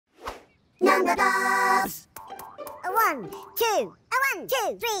Numberblobs. 1, 2, 1,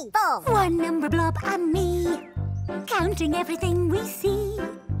 2, 3, 4. One number blob and me, counting everything we see,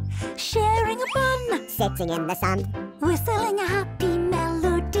 sharing a bun, Sitting in the sun. whistling a happy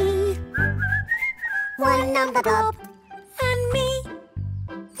melody. One number blob. And me,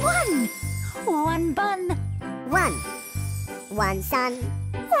 one bun, 1 sun.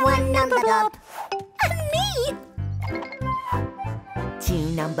 One number blob. and me. 2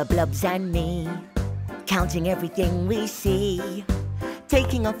 number blobs and me, counting everything we see,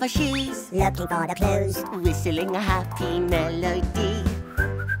 taking off our shoes, Looking for the clues. whistling a happy melody.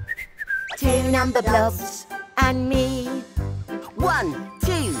 2 number blobs and me, 1,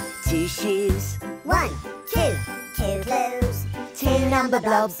 2, 2 shoes. 1, 2, 2 clues. 2 number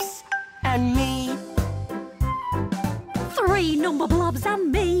blobs and me. 3 number blobs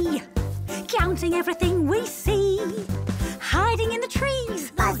and me, counting everything we see, hiding in the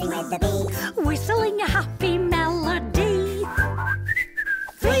trees, Buzzing with the bees. whistling a happy melody.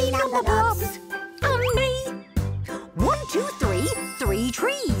 3 number blobs and me. 1, 2, 3, 3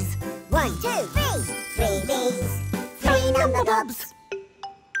 trees. 1, 2, 3, 3 bees. 3 number blobs.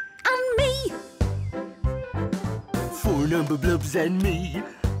 And me. 4 number blobs and me,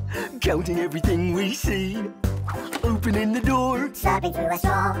 counting everything we see, opening the door, Slurping through a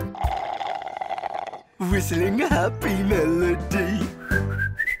straw. whistling a happy melody.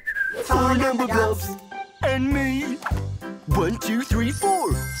 4 number blobs and me, 1, 2, 3,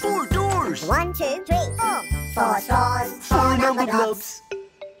 4, 4 doors. 1, 2, 3, 4. 4 straws. 4 number blobs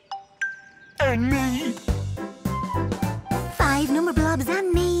and me. 5 number blobs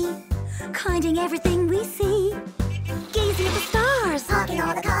and me, counting everything we see, gazing at the stars, Parking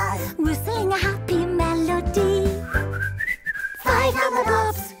all the cars. whistling a happy melody. 5 number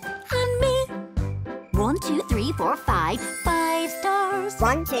blobs and me. 1, 2, 3, 4, 5, 5 stars.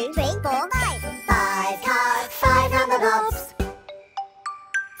 1, 2, 3, 4, 5. 5 cars. 5 number blobs.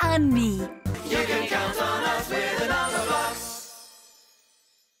 And me. You can count on us with the Numberblocks.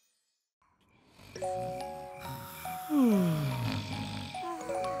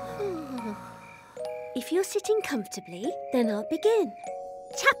 If you're sitting comfortably, then I'll begin.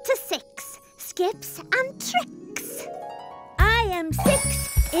 Chapter 6, Skips and Tricks. I am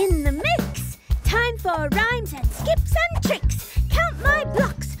 6 in the mix. Time for rhymes and skips and tricks. Count my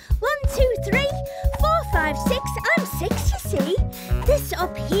blocks. 1, 2, 3, 4, 5, 6. I'm 6, you see. This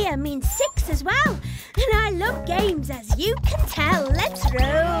up here means 6 as well. And I love games, as you can tell. Let's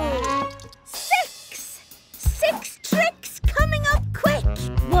roll. 6. 6 tricks coming up quick.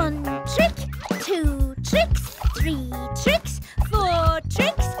 1 trick, 2 tricks, 3 tricks, 4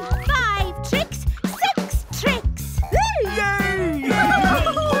 tricks, 5 tricks, 6 tricks. Yay!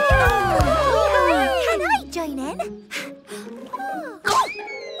 Can I join in?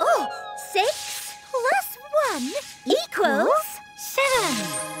 6 Plus 1 equals 7.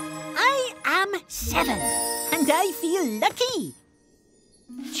 I am 7, and I feel lucky.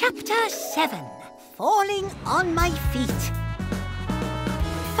 Chapter 7, Falling on my feet.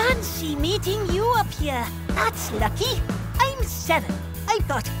 Fancy meeting you up here. That's lucky. I'm 7. I've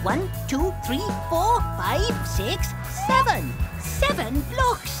got 1, 2, 3, 4, 5, 6, 7. 7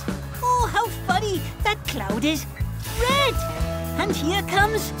 blocks. Oh, how funny. That cloud is red. And here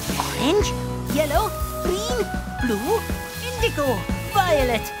comes orange, yellow, green, blue, indigo,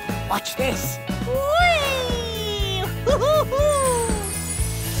 violet. Watch this. Whee! Hoo-hoo-hoo!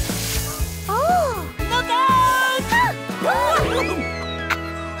 Oh, look out!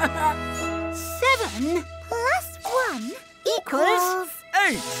 7 plus 1 equals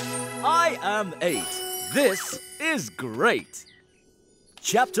 8. I am 8. This is great.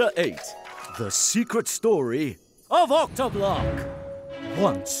 Chapter 8. The Secret Story of Octoblock.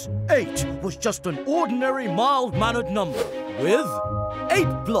 Once, 8 was just an ordinary mild-mannered number with 8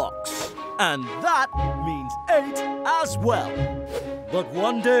 blocks. And that means 8 as well. But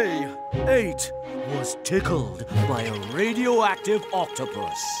one day, 8 was tickled by a radioactive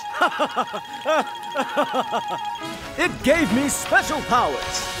octopus. It gave me special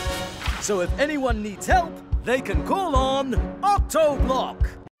powers. So if anyone needs help, they can call on Octoblock.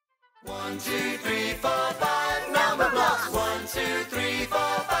 1, 2, 3, 4, 5 Numberblocks. 1, 2, 3, 4,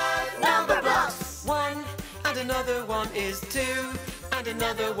 5 Numberblocks. 1 and another 1 is 2 and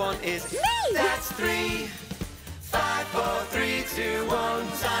another 1 is me. That's 3. 5, 4, 3, 2, 1.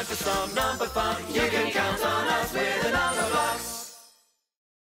 Time for some number fun. You can count on us with the Numberblocks.